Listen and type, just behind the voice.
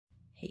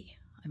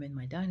I'm in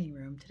my dining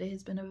room. Today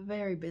has been a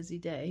very busy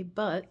day,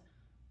 but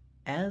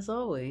as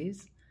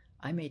always,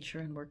 I made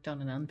sure and worked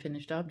on an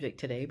unfinished object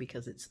today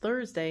because it's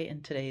Thursday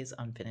and today is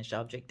unfinished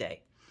object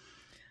day.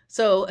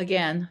 So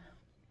again,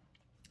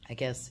 I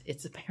guess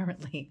it's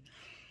apparently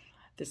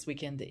this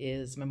weekend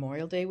is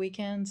Memorial Day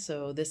weekend,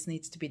 so this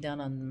needs to be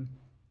done on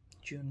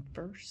June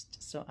 1st.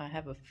 So I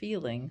have a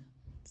feeling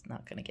it's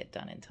not going to get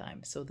done in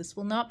time. So this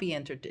will not be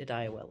entered at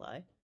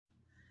IOLI.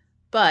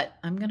 But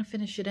I'm going to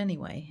finish it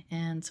anyway,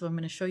 and so I'm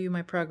going to show you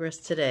my progress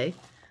today.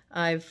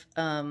 I've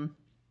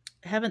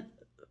haven't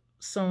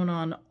sewn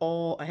on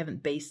all, I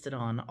haven't basted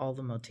on all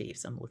the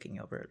motifs. I'm looking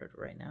over it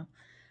right now.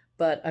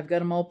 But I've got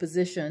them all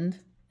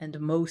positioned, and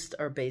most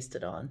are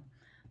basted on.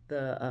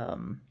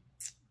 The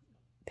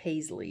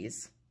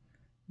paisleys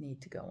need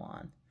to go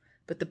on.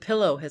 But the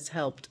pillow has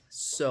helped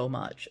so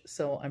much,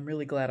 so I'm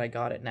really glad I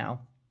got it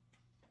now.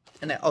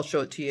 And I'll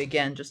show it to you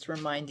again just to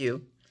remind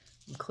you.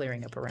 I'm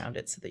clearing up around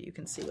it so that you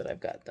can see what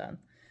I've got done.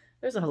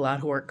 There's a lot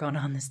of work going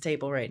on this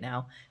table right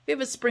now. We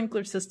have a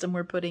sprinkler system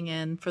we're putting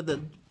in for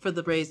the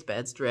raised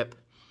beds drip.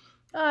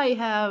 I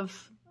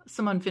have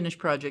some unfinished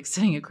projects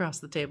sitting across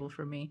the table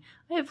for me.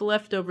 I have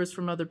leftovers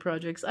from other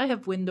projects. I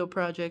have window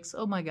projects.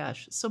 Oh my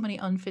gosh, so many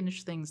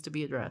unfinished things to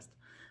be addressed.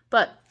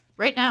 But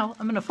right now,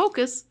 I'm going to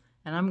focus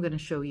and I'm going to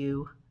show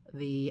you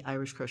the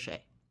Irish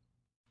crochet.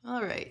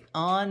 All right,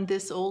 on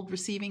this old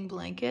receiving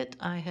blanket,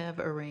 I have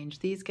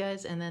arranged these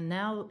guys, and then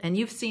now, and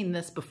you've seen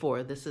this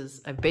before,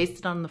 I've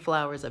basted on the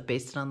flowers, I've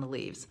basted on the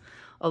leaves.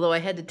 Although I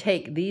had to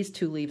take these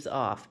two leaves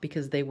off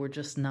because they were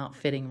just not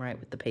fitting right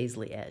with the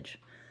paisley edge.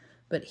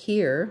 But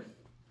here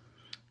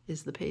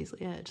is the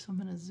paisley edge, so I'm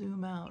gonna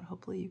zoom out.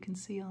 Hopefully you can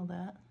see all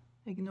that.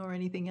 Ignore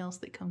anything else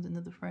that comes into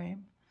the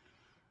frame.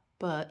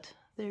 But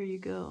there you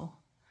go.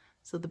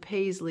 So the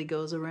paisley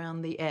goes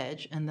around the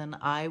edge, and then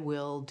I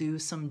will do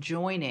some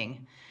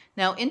joining.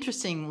 Now,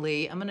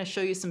 interestingly, I'm going to show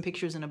you some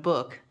pictures in a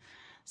book.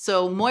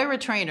 So Moira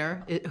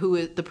Trainer,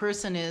 who the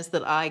person is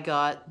that I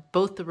got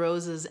both the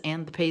roses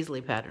and the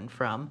paisley pattern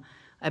from,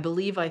 I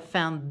believe I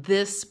found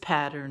this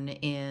pattern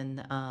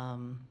in,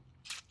 I'm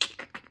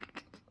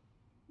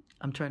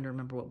trying to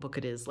remember what book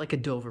it is, like a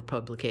Dover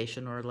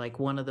publication or like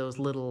one of those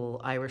little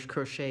Irish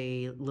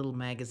crochet little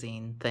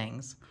magazine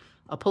things.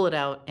 I'll pull it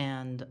out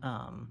and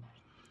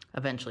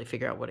eventually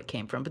figure out what it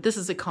came from. But this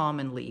is a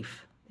common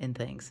leaf in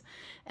things.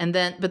 And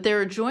then, but there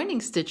are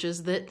joining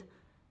stitches that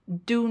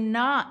do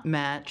not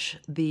match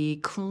the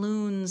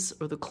clones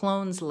or the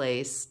clones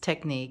lace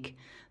technique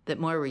that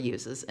Moira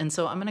uses. And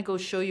so I'm going to go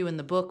show you in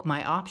the book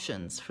my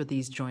options for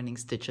these joining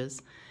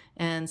stitches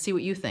and see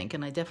what you think.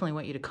 And I definitely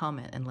want you to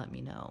comment and let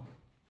me know.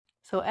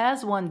 So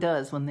as one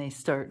does when they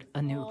start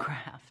a new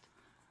craft,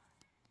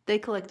 they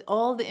collect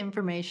all the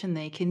information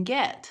they can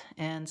get.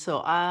 And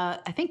so I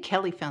think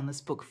Kelly found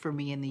this book for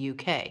me in the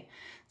UK.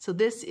 So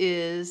this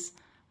is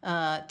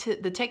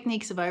The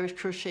Techniques of Irish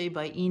Crochet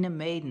by Ina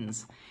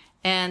Maidens.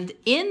 And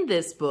in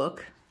this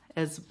book,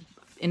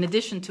 in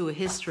addition to a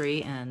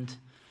history and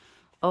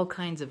all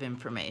kinds of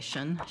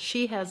information,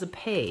 she has a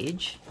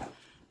page.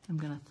 I'm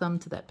going to thumb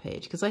to that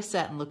page because I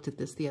sat and looked at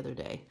this the other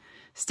day.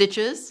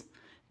 Stitches,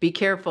 be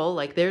careful,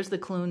 like there's the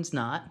clunes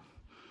knot.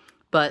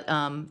 But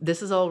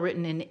this is all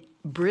written in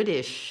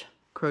British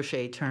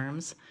crochet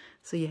terms,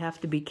 so you have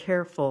to be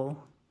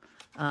careful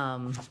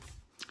that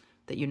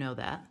you know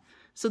that.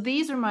 So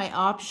these are my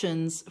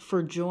options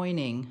for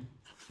joining.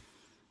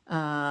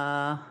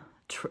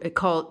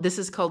 This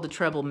is called the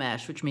treble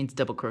mesh, which means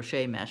double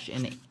crochet mesh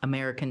in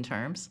American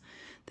terms.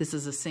 This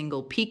is a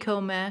single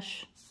picot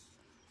mesh.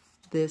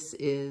 This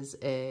is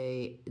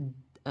a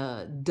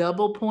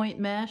double point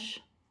mesh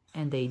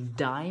and a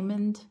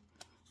diamond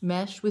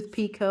mesh with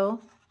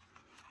picot.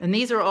 And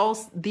these are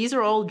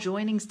all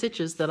joining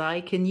stitches that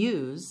I can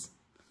use.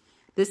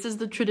 This is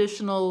the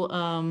traditional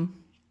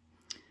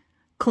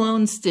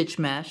clone stitch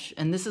mesh,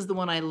 and this is the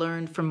one I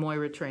learned from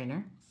Moira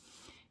Trainer.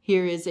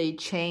 Here is a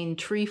chain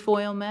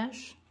trefoil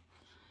mesh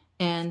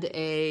and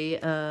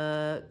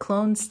a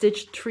clone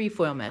stitch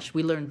trefoil mesh.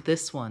 We learned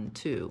this one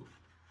too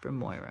from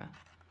Moira.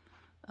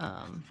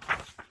 And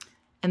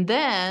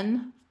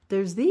then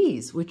there's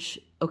these, which,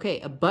 okay,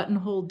 a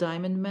buttonhole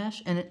diamond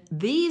mesh, and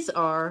these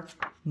are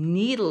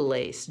needle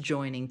lace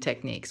joining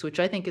techniques, which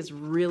I think is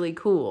really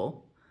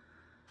cool.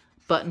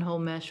 Buttonhole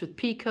mesh with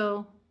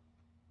picot.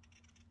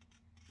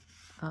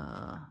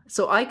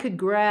 So I could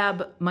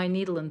grab my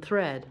needle and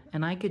thread,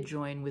 and I could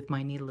join with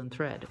my needle and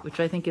thread, which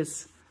I think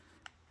is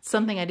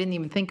something I didn't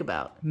even think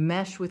about.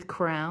 Mesh with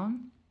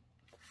crown.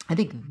 I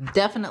think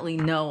definitely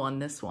no on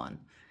this one,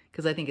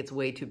 because I think it's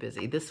way too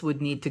busy. This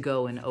would need to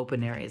go in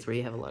open areas where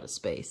you have a lot of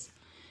space.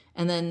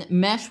 And then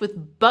mesh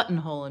with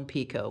buttonhole and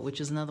picot,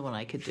 which is another one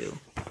I could do.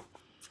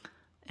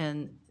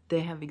 And they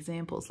have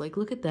examples. Like,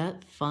 look at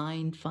that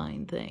fine,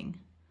 fine thing.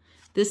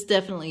 This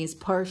definitely is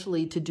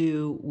partially to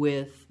do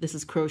with, this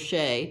is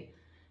crochet.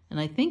 And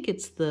I think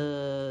it's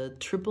the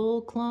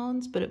triple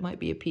clones, but it might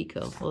be a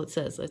picot. Well, it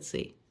says, let's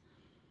see.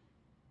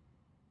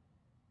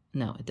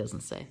 No, it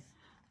doesn't say.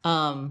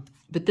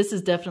 But this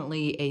is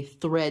definitely a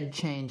thread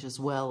change as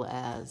well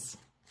as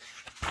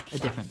a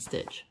different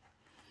stitch.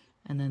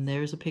 And then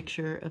there's a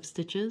picture of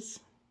stitches.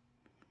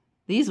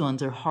 These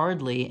ones are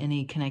hardly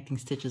any connecting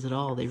stitches at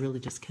all. They really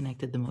just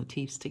connected the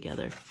motifs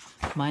together.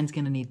 Mine's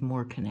gonna need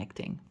more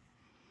connecting.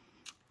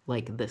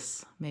 Like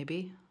this,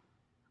 maybe.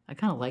 I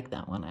kind of like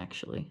that one,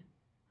 actually.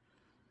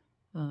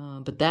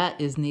 But that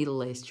is needle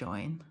lace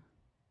join.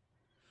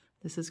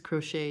 This is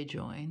crochet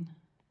join.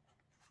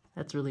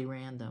 That's really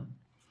random.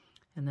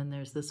 And then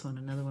there's this one,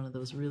 another one of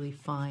those really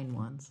fine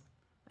ones.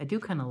 I do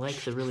kind of like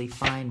the really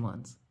fine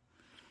ones.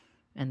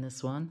 And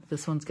this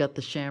one's got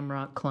the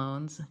shamrock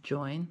clones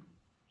join.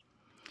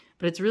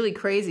 But it's really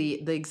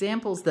crazy. The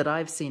examples that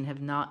I've seen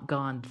have not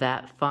gone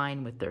that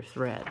fine with their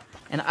thread.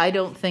 And I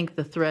don't think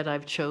the thread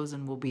I've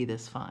chosen will be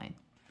this fine.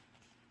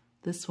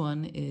 This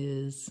one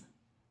is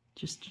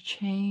just a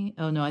chain.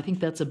 Oh no, I think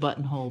that's a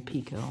buttonhole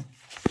picot.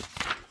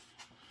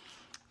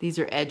 These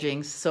are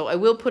edgings. So I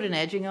will put an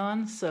edging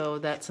on. So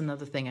that's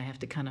another thing I have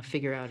to kind of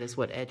figure out is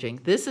what edging.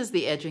 This is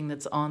the edging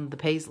that's on the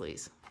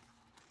paisleys.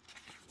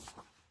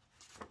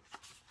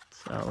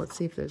 So let's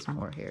see if there's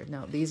more here.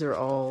 No, these are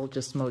all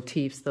just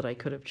motifs that I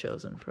could have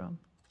chosen from.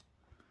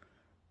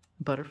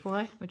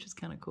 Butterfly, which is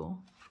kind of cool.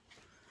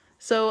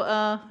 So,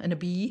 and a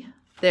bee.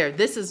 There,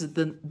 this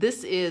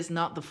is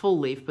not the full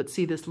leaf, but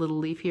see this little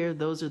leaf here?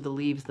 Those are the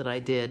leaves that I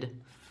did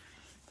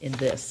in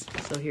this.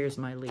 So here's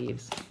my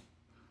leaves,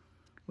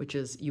 which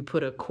is you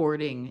put a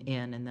cording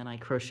in and then I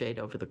crocheted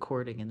over the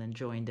cording and then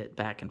joined it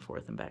back and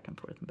forth and back and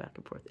forth and back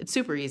and forth. It's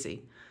super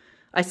easy.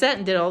 I sat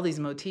and did all these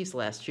motifs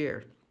last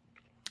year.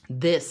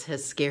 This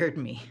has scared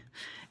me.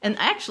 And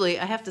actually,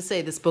 I have to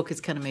say, this book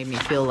has kind of made me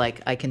feel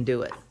like I can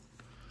do it.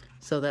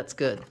 So that's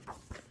good.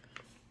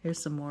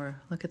 Here's some more.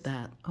 Look at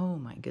that. Oh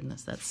my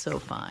goodness, that's so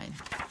fine.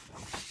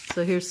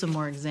 So here's some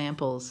more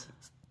examples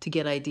to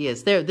get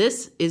ideas. There,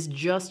 this is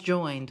just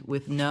joined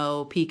with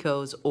no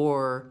picots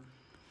or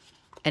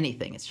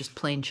anything. It's just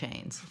plain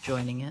chains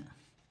joining it.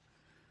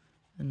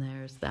 And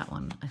there's that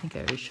one. I think I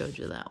already showed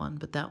you that one,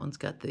 but that one's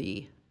got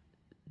the,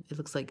 it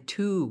looks like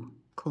 2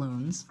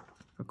 clones.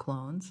 Or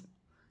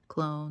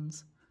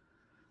clones.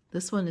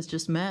 This one is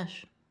just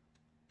mesh.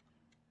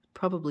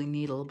 Probably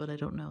needle, but I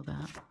don't know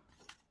that.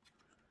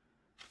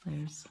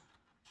 There's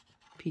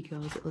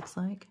picots, it looks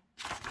like.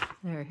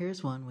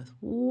 Here's one with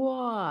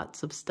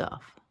lots of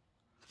stuff.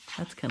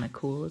 That's kind of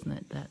cool, isn't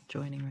it? That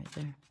joining right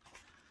there.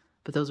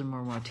 But those are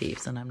more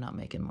motifs, and I'm not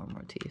making more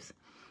motifs.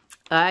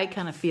 I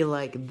kind of feel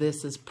like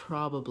this is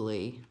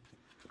probably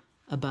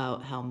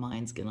about how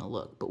mine's gonna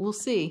look, but we'll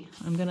see.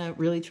 I'm gonna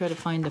really try to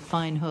find a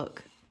fine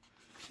hook.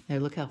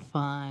 There, look how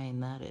fine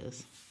that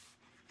is.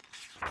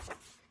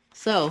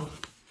 So,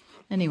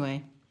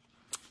 anyway,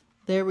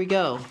 there we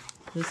go.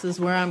 This is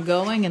where I'm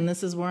going, and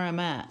this is where I'm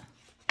at.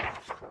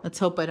 Let's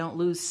hope I don't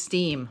lose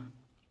steam.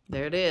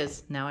 There it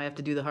is. Now I have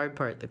to do the hard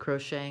part, the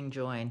crocheting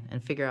join,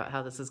 and figure out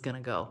how this is going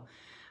to go.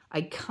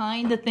 I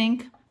kind of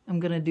think I'm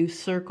going to do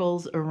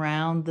circles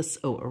around this,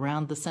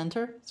 around the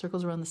center,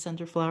 circles around the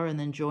center flower, and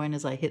then join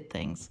as I hit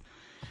things.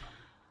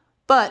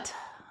 But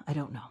I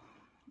don't know.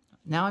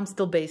 Now I'm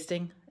still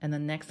basting, and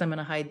then next I'm going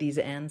to hide these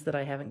ends that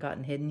I haven't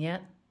gotten hidden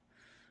yet.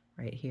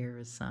 Right here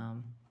is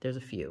there's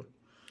a few.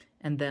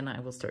 And then I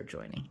will start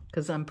joining,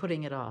 because I'm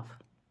putting it off.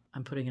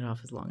 I'm putting it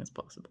off as long as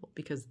possible,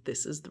 because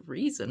this is the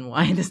reason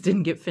why this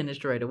didn't get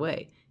finished right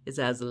away, is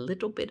I was a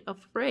little bit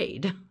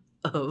afraid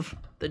of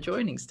the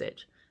joining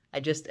stitch.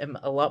 I just am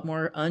a lot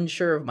more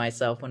unsure of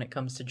myself when it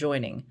comes to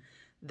joining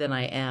than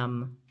I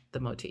am the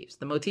motifs.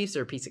 The motifs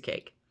are a piece of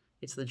cake.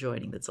 It's the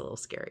joining that's a little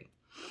scary.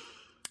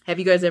 Have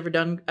you guys ever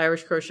done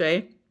Irish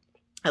crochet?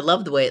 I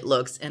love the way it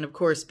looks. And of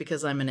course,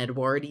 because I'm an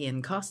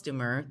Edwardian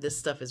costumer, this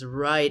stuff is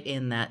right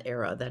in that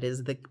era. That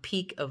is the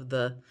peak of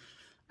the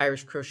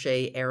Irish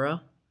crochet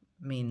era.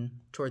 I mean,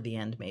 toward the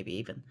end, maybe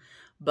even.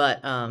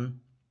 But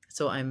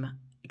so I'm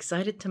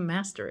excited to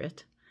master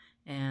it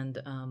and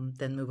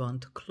then move on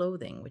to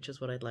clothing, which is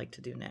what I'd like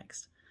to do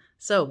next.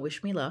 So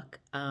wish me luck.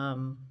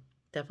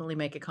 Definitely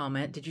make a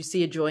comment. Did you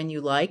see a join you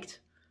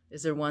liked?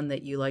 Is there one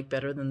that you like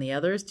better than the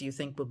others? Do you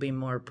think will be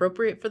more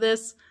appropriate for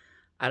this?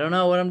 I don't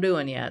know what I'm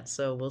doing yet,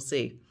 so we'll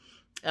see.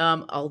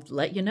 I'll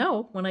let you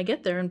know when I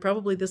get there, and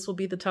probably this will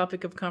be the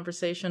topic of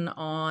conversation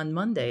on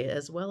Monday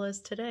as well as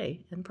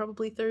today, and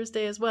probably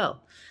Thursday as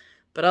well.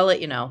 But I'll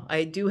let you know.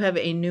 I do have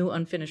a new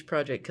unfinished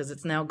project because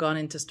it's now gone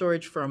into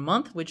storage for a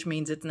month, which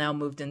means it's now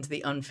moved into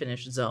the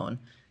unfinished zone.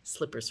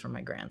 Slippers for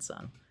my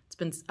grandson.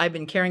 I've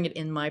been carrying it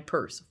in my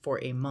purse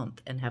for a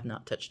month and have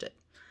not touched it.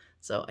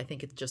 So I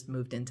think it's just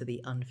moved into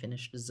the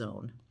unfinished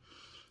zone.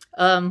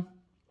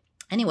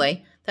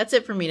 Anyway, that's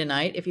it for me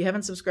tonight. If you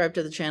haven't subscribed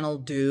to the channel,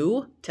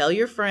 do. Tell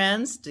your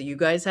friends. Do you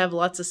guys have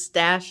lots of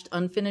stashed,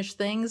 unfinished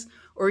things,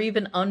 or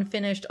even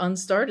unfinished,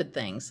 unstarted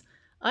things?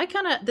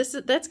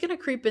 That's going to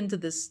creep into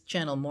this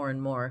channel more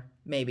and more,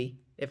 maybe,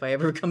 if I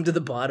ever come to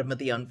the bottom of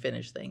the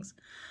unfinished things.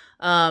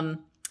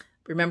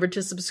 Remember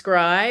to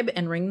subscribe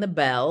and ring the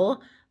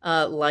bell,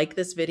 like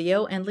this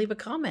video, and leave a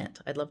comment.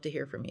 I'd love to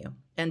hear from you.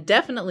 And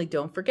definitely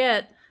don't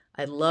forget,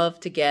 I'd love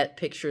to get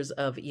pictures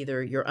of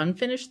either your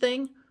unfinished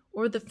thing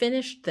or the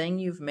finished thing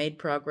you've made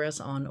progress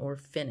on or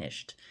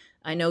finished.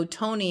 I know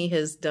Tony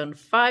has done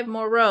 5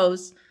 more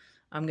rows.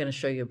 I'm going to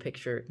show you a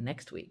picture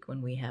next week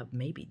when we have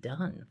maybe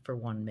done for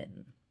 1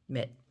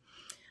 mitt.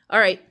 All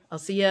right, I'll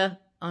see you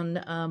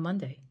on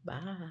Monday.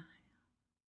 Bye.